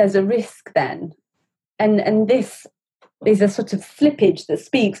there's a risk then and this is a sort of slippage that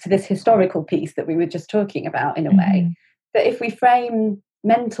speaks to this historical piece that we were just talking about in a way, that if we frame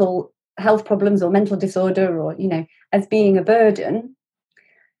mental health problems or mental disorder or, as being a burden,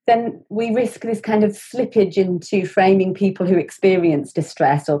 then we risk this kind of slippage into framing people who experience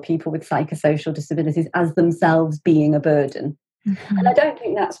distress or people with psychosocial disabilities as themselves being a burden. And I don't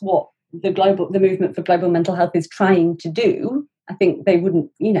think that's what the movement for global mental health is trying to do. I think they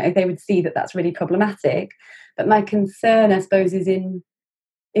wouldn't, they would see that that's really problematic. But my concern, I suppose, is in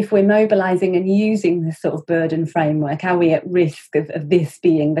if we're mobilising and using this sort of burden framework, are we at risk of this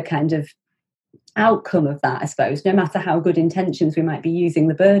being the kind of outcome of that, I suppose, no matter how good intentions we might be using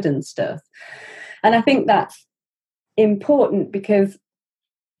the burden stuff. And I think that's important because,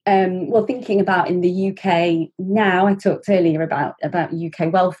 thinking about in the UK now, I talked earlier about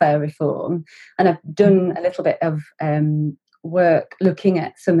UK welfare reform, and I've done a little bit of work looking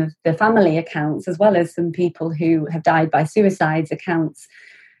at some of the family accounts as well as some people who have died by suicides accounts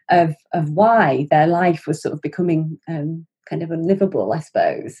of why their life was sort of becoming kind of unlivable, I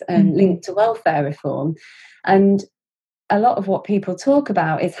suppose, linked to welfare reform. And a lot of what people talk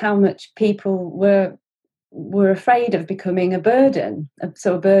about is how much people were afraid of becoming a burden,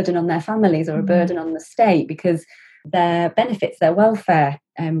 so a burden on their families or a burden on the state, because their benefits, their welfare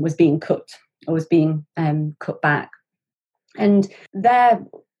was being cut or was being cut back. And their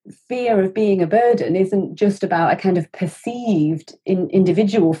fear of being a burden isn't just about a kind of perceived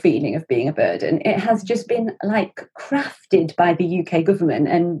individual feeling of being a burden. It has just been like crafted by the UK government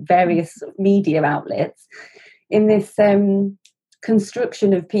and various sort of media outlets in this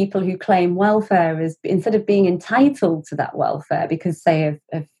construction of people who claim welfare as, instead of being entitled to that welfare because, say,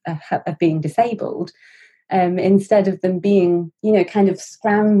 of being disabled, instead of them being, kind of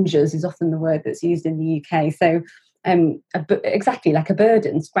scroungers is often the word that's used in the UK. So exactly like a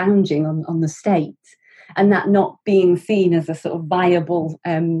burden, scrounging on the state, and that not being seen as a sort of viable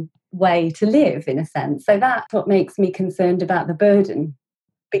way to live, in a sense. So that's what makes me concerned about the burden,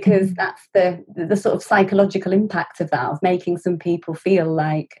 because that's the sort of psychological impact of that, of making some people feel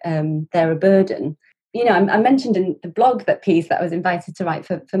like they're a burden. I mentioned in the blog that piece that I was invited to write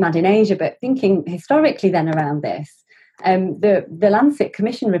for Mad in Asia, but thinking historically then around this, the Lancet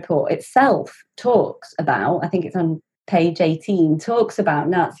Commission report itself talks about, I think it's on page 18, talks about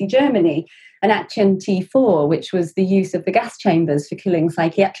Nazi Germany and Action T4, which was the use of the gas chambers for killing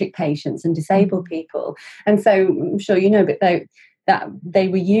psychiatric patients and disabled people. And so I'm sure but that they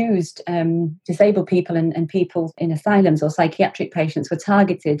were used, disabled people and people in asylums or psychiatric patients were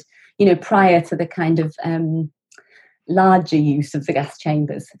targeted, prior to the kind of larger use of the gas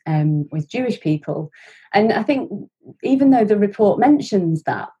chambers with Jewish people. And I think even though the report mentions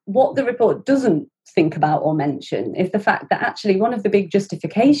that, what the report doesn't think about or mention is the fact that actually one of the big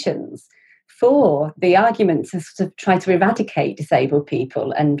justifications for the argument to sort of try to eradicate disabled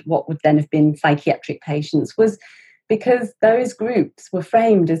people and what would then have been psychiatric patients was because those groups were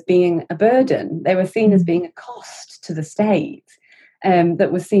framed as being a burden. They were seen as being a cost to the state.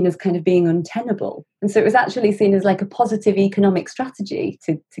 That was seen as kind of being untenable. And so it was actually seen as like a positive economic strategy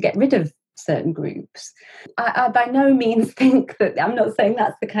to get rid of certain groups. I by no means think that, I'm not saying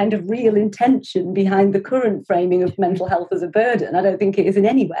that's the kind of real intention behind the current framing of mental health as a burden. I don't think it is in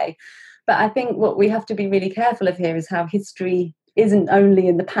any way. But I think what we have to be really careful of here is how history isn't only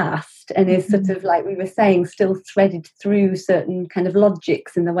in the past and is sort of, like we were saying, still threaded through certain kind of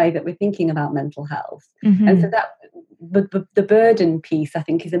logics in the way that we're thinking about mental health. And so that the burden piece, I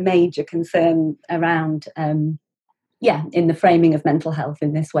think, is a major concern around, in the framing of mental health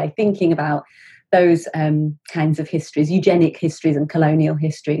in this way, thinking about those kinds of histories, eugenic histories and colonial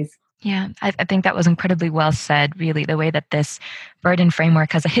histories. Yeah, I think that was incredibly well said, really, the way that this burden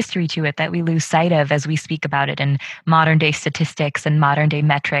framework has a history to it that we lose sight of as we speak about it in modern day statistics and modern day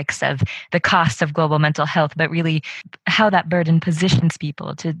metrics of the costs of global mental health, but really how that burden positions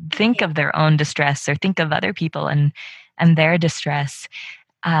people to think of their own distress or think of other people and their distress.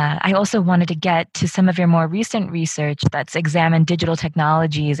 I also wanted to get to some of your more recent research that's examined digital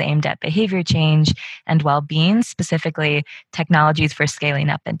technologies aimed at behavior change and well-being, specifically technologies for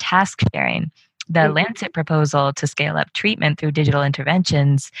scaling up and task sharing. The Lancet proposal to scale up treatment through digital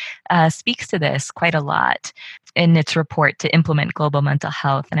interventions speaks to this quite a lot in its report to implement global mental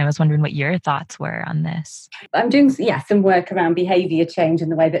health. And I was wondering what your thoughts were on this. I'm doing some work around behaviour change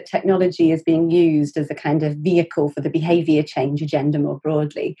and the way that technology is being used as a kind of vehicle for the behaviour change agenda more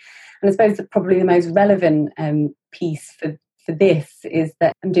broadly. And I suppose that probably the most relevant piece for this is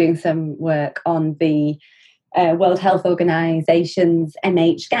that I'm doing some work on the World Health Organization's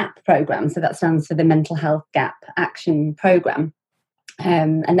MHGAP program. So that stands for the Mental Health Gap Action Program.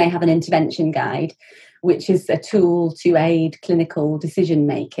 And they have an intervention guide, which is a tool to aid clinical decision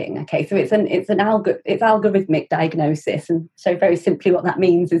making. Okay, so it's algorithmic diagnosis, and so very simply, what that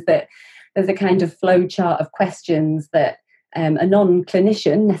means is that there's a kind of flow chart of questions that a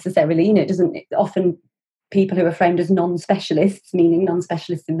non-clinician necessarily, it doesn't often. People who are framed as non-specialists, meaning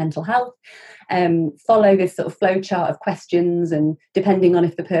non-specialists in mental health, follow this sort of flow chart of questions, and depending on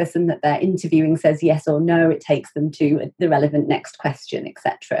if the person that they're interviewing says yes or no, it takes them to the relevant next question,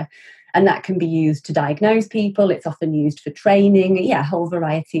 etc. And that can be used to diagnose people. It's often used for training, a whole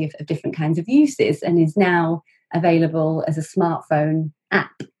variety of different kinds of uses, and is now available as a smartphone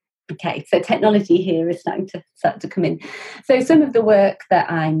app. Okay, so technology here is starting to start to come in. So some of the work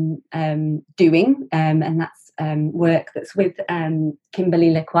that I'm doing, and that's work that's with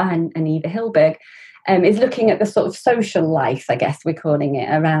Kimberly Lacroix and Eva Hilberg, is looking at the sort of social life, I guess we're calling it,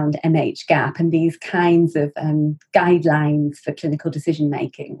 around MHGAP and these kinds of guidelines for clinical decision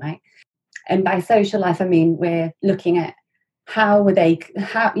making, right? And by social life, I mean we're looking at how were they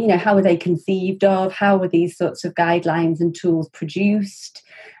conceived of, how were these sorts of guidelines and tools produced,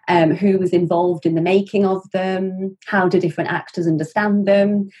 who was involved in the making of them, how do different actors understand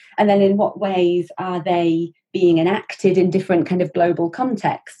them, and then in what ways are they being enacted in different kind of global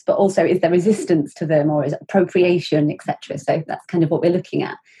contexts, but also is there resistance to them, or is it appropriation, etc. So that's kind of what we're looking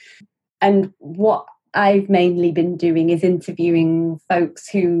at. And what I've mainly been doing is interviewing folks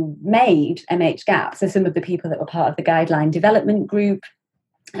who made MHGAP, so some of the people that were part of the guideline development group,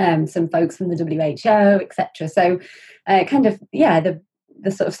 some folks from the WHO, etc. So the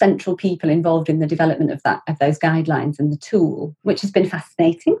sort of central people involved in the development of those guidelines and the tool, which has been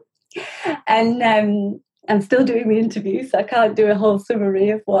fascinating. And I'm still doing the interview, so I can't do a whole summary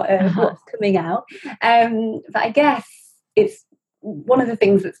of what's coming out. But I guess it's one of the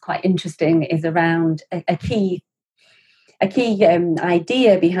things that's quite interesting is around a key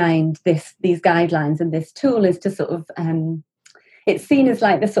idea behind these guidelines and this tool is to sort of it's seen as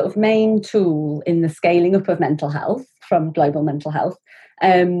like the sort of main tool in the scaling up of mental health from global mental health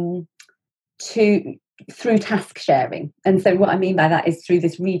through task sharing. And so what I mean by that is through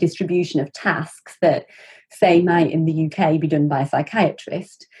this redistribution of tasks that, say, might in the UK be done by a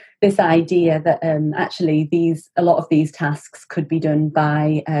psychiatrist, this idea that actually a lot of these tasks could be done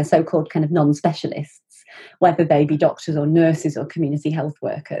by so-called kind of non-specialists, whether they be doctors or nurses or community health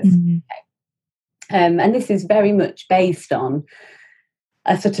workers. Mm-hmm. And this is very much based on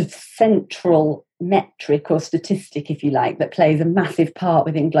a sort of central metric or statistic, if you like, that plays a massive part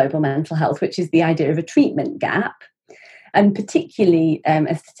within global mental health, which is the idea of a treatment gap. And particularly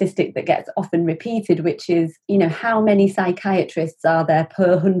a statistic that gets often repeated, which is, how many psychiatrists are there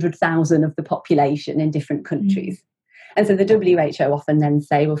per 100,000 of the population in different countries? Mm. And so the WHO often then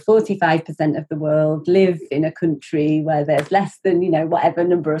say, well, 45% of the world live in a country where there's less than, whatever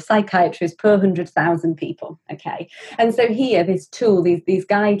number of psychiatrists per 100,000 people. Okay. And so here, this tool, these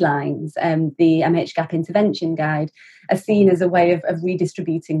guidelines, the MHGAP intervention guide, are seen as a way of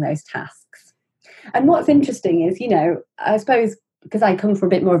redistributing those tasks. And what's interesting is, I suppose, because I come from a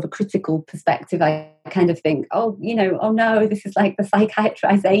bit more of a critical perspective, I kind of think, oh no, this is like the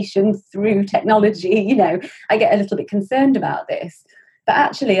psychiatrization through technology. I get a little bit concerned about this. But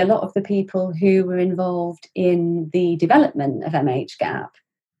actually, a lot of the people who were involved in the development of MHGAP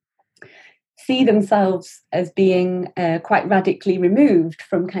see themselves as being quite radically removed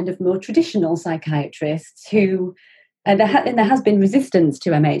from kind of more traditional psychiatrists who... there has been resistance to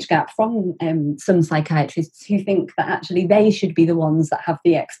MHGAP from some psychiatrists who think that actually they should be the ones that have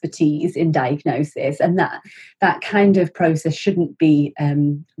the expertise in diagnosis, and that kind of process shouldn't be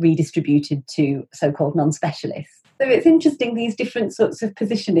redistributed to so-called non-specialists. So it's interesting, these different sorts of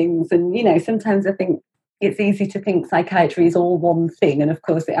positionings, and sometimes I think it's easy to think psychiatry is all one thing, and of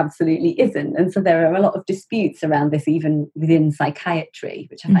course it absolutely isn't. And so there are a lot of disputes around this even within psychiatry,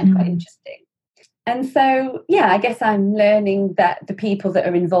 which I find quite interesting. And so, I guess I'm learning that the people that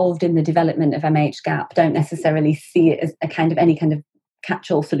are involved in the development of MHGAP don't necessarily see it as any kind of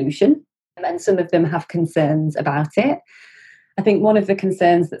catch-all solution. And some of them have concerns about it. I think one of the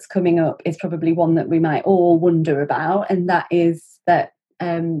concerns that's coming up is probably one that we might all wonder about, and that is that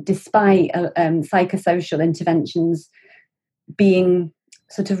despite psychosocial interventions being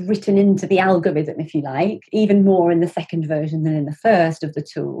sort of written into the algorithm, if you like, even more in the second version than in the first of the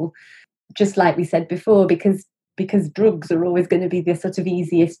tool, just like we said before, because drugs are always going to be the sort of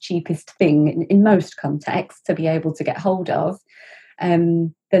easiest, cheapest thing in most contexts to be able to get hold of.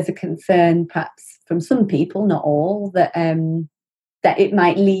 There's a concern, perhaps from some people, not all, that it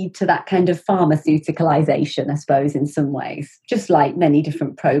might lead to that kind of pharmaceuticalization, I suppose, in some ways, just like many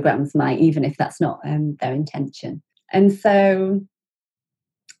different programs might, even if that's not their intention. And so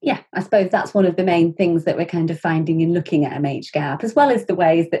yeah, I suppose that's one of the main things that we're kind of finding in looking at MHGAP, as well as the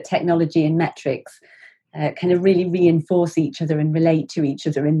ways that technology and metrics kind of really reinforce each other and relate to each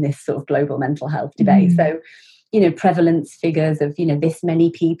other in this sort of global mental health debate. So, prevalence figures of, this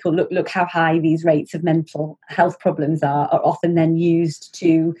many people, look how high these rates of mental health problems are often then used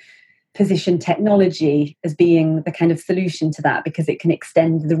to position technology as being the kind of solution to that, because it can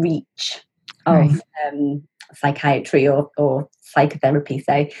extend the reach of psychiatry or psychotherapy,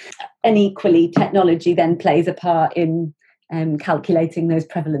 say. And equally, technology then plays a part in calculating those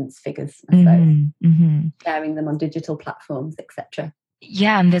prevalence figures, I suppose, sharing them on digital platforms, etc.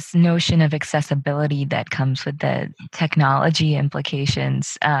 Yeah, and this notion of accessibility that comes with the technology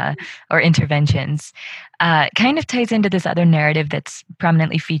implications or interventions kind of ties into this other narrative that's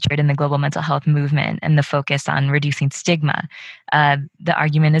prominently featured in the global mental health movement and the focus on reducing stigma. The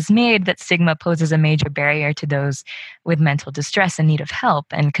argument is made that stigma poses a major barrier to those with mental distress and need of help,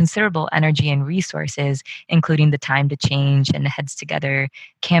 and considerable energy and resources, including the Time to Change and the Heads Together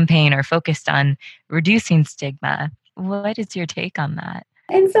campaign, are focused on reducing stigma. What is your take on that?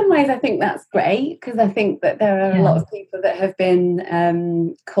 In some ways, I think that's great, because I think that there are a lot of people that have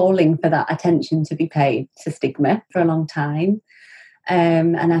been calling for that attention to be paid to stigma for a long time.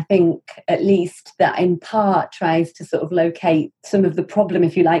 And I think at least that in part tries to sort of locate some of the problem,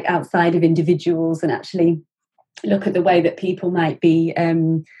 if you like, outside of individuals, and actually look at the way that people might be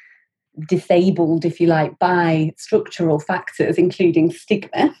disabled, if you like, by structural factors, including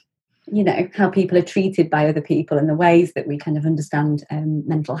stigma. How people are treated by other people and the ways that we kind of understand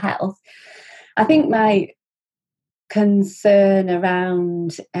mental health. I think my concern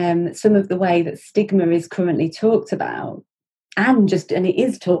around some of the way that stigma is currently talked about, and it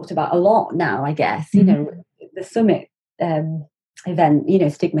is talked about a lot now, I guess, the summit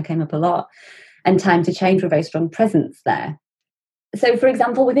event, stigma came up a lot, and Time to Change were a very strong presence there. So, for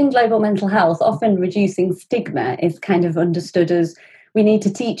example, within global mental health, often reducing stigma is kind of understood as we need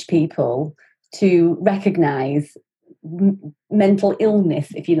to teach people to recognise mental illness,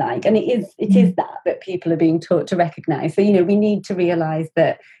 if you like, and it is that people are being taught to recognise. So, we need to realise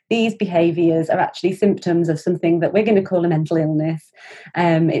that these behaviours are actually symptoms of something that we're going to call a mental illness.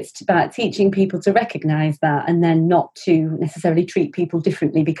 It's about teaching people to recognise that, and then not to necessarily treat people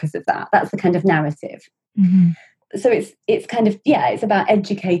differently because of that. That's the kind of narrative. So it's kind of, it's about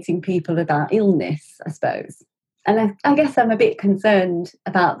educating people about illness, I suppose. And I guess I'm a bit concerned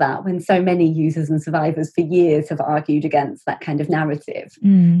about that when so many users and survivors for years have argued against that kind of narrative.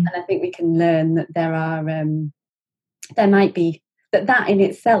 And I think we can learn that there might be, that in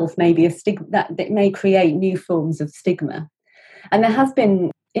itself may be a stigma, that may create new forms of stigma. And there has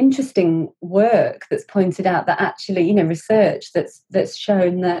been interesting work that's pointed out that actually, research that's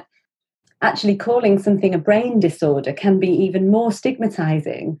shown that actually calling something a brain disorder can be even more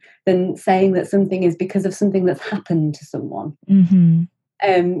stigmatizing than saying that something is because of something that's happened to someone.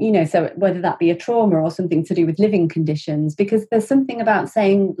 So whether that be a trauma or something to do with living conditions, because there's something about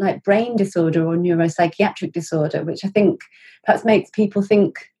saying like brain disorder or neuropsychiatric disorder, which I think perhaps makes people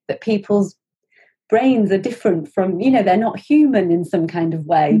think that people's brains are different from, they're not human in some kind of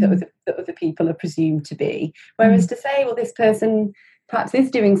way that other people are presumed to be. Whereas to say, well, this person perhaps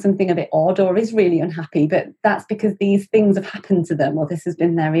is doing something a bit odd or is really unhappy, but that's because these things have happened to them or this has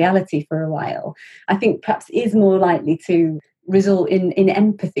been their reality for a while, I think perhaps is more likely to result in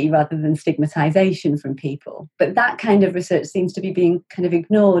empathy rather than stigmatization from people. But that kind of research seems to be being kind of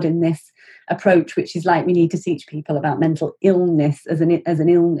ignored in this approach, which is like we need to teach people about mental illness as an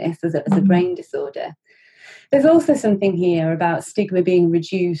illness, as a brain disorder. There's also something here about stigma being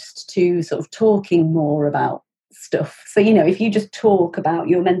reduced to sort of talking more about stuff. So, if you just talk about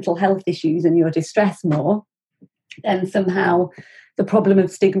your mental health issues and your distress more, then somehow the problem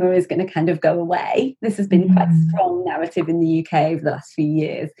of stigma is going to kind of go away. This has been quite a strong narrative in the UK over the last few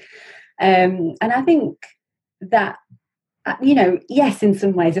years. And I think that, yes, in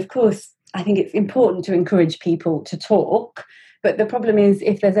some ways, of course, I think it's important to encourage people to talk. But the problem is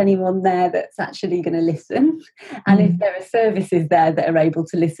if there's anyone there that's actually going to listen, and if there are services there that are able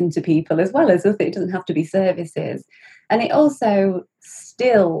to listen to people as well as us, it doesn't have to be services. And it also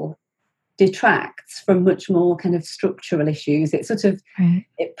still detracts from much more kind of structural issues. It sort of,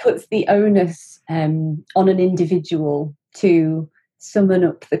 it puts the onus on an individual to summon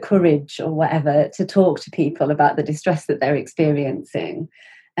up the courage or whatever to talk to people about the distress that they're experiencing.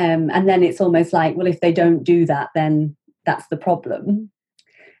 And then it's almost like, well, if they don't do that, then that's the problem.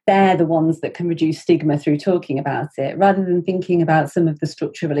 They're the ones that can reduce stigma through talking about it, rather than thinking about some of the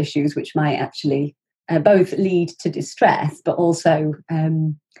structural issues which might actually both lead to distress, but also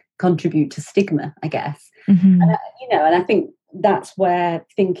contribute to stigma, I guess. And I think that's where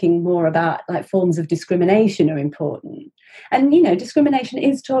thinking more about like forms of discrimination are important. And, discrimination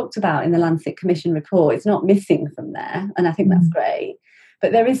is talked about in the Lancet Commission report. It's not missing from there. And I think that's great.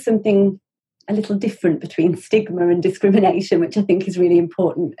 But there is something a little different between stigma and discrimination, which I think is really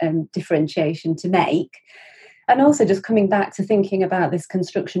important differentiation to make. And also just coming back to thinking about this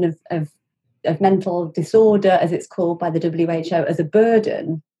construction of mental disorder, as it's called by the WHO, as a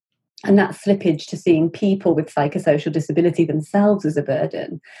burden, and that slippage to seeing people with psychosocial disability themselves as a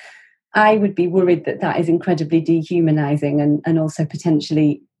burden. I would be worried that is incredibly dehumanizing and also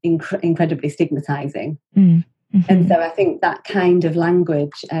potentially incredibly stigmatizing. Mm-hmm. And so I think that kind of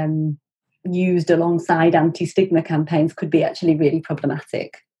language used alongside anti-stigma campaigns could be actually really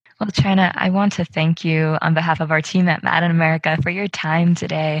problematic. Well, China, I want to thank you on behalf of our team at Mad in America for your time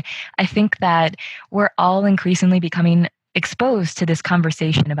today. I think that we're all increasingly becoming exposed to this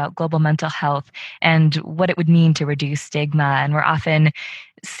conversation about global mental health and what it would mean to reduce stigma. And we're often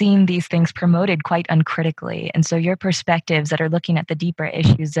seeing these things promoted quite uncritically. And so your perspectives that are looking at the deeper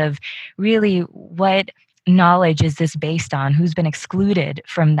issues of really what knowledge is this based on, who's been excluded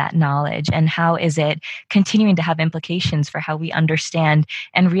from that knowledge, and how is it continuing to have implications for how we understand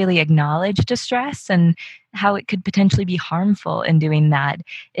and really acknowledge distress and how it could potentially be harmful in doing that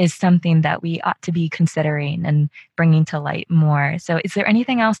is something that we ought to be considering and bringing to light more. So is there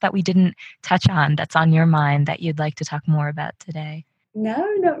anything else that we didn't touch on that's on your mind that you'd like to talk more about today? No,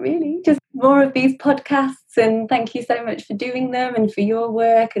 not really. Just more of these podcasts, and thank you so much for doing them and for your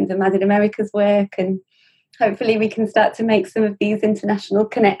work and for Mad in America's work, and hopefully we can start to make some of these international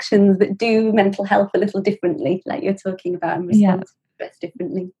connections that do mental health a little differently, like you're talking about, and respond to stress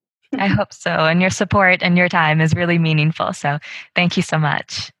differently. I hope so. And your support and your time is really meaningful. So thank you so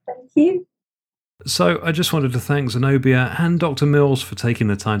much. Thank you. So I just wanted to thank Zenobia and Dr. Mills for taking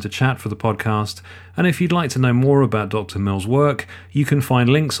the time to chat for the podcast. And if you'd like to know more about Dr. Mills' work, you can find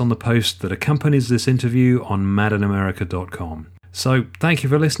links on the post that accompanies this interview on madinamerica.com. So thank you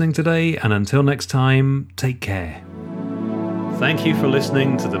for listening today, and until next time, take care. Thank you for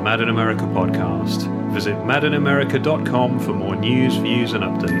listening to the Mad in America podcast. Visit madinamerica.com for more news, views, and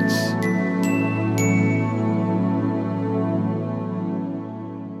updates.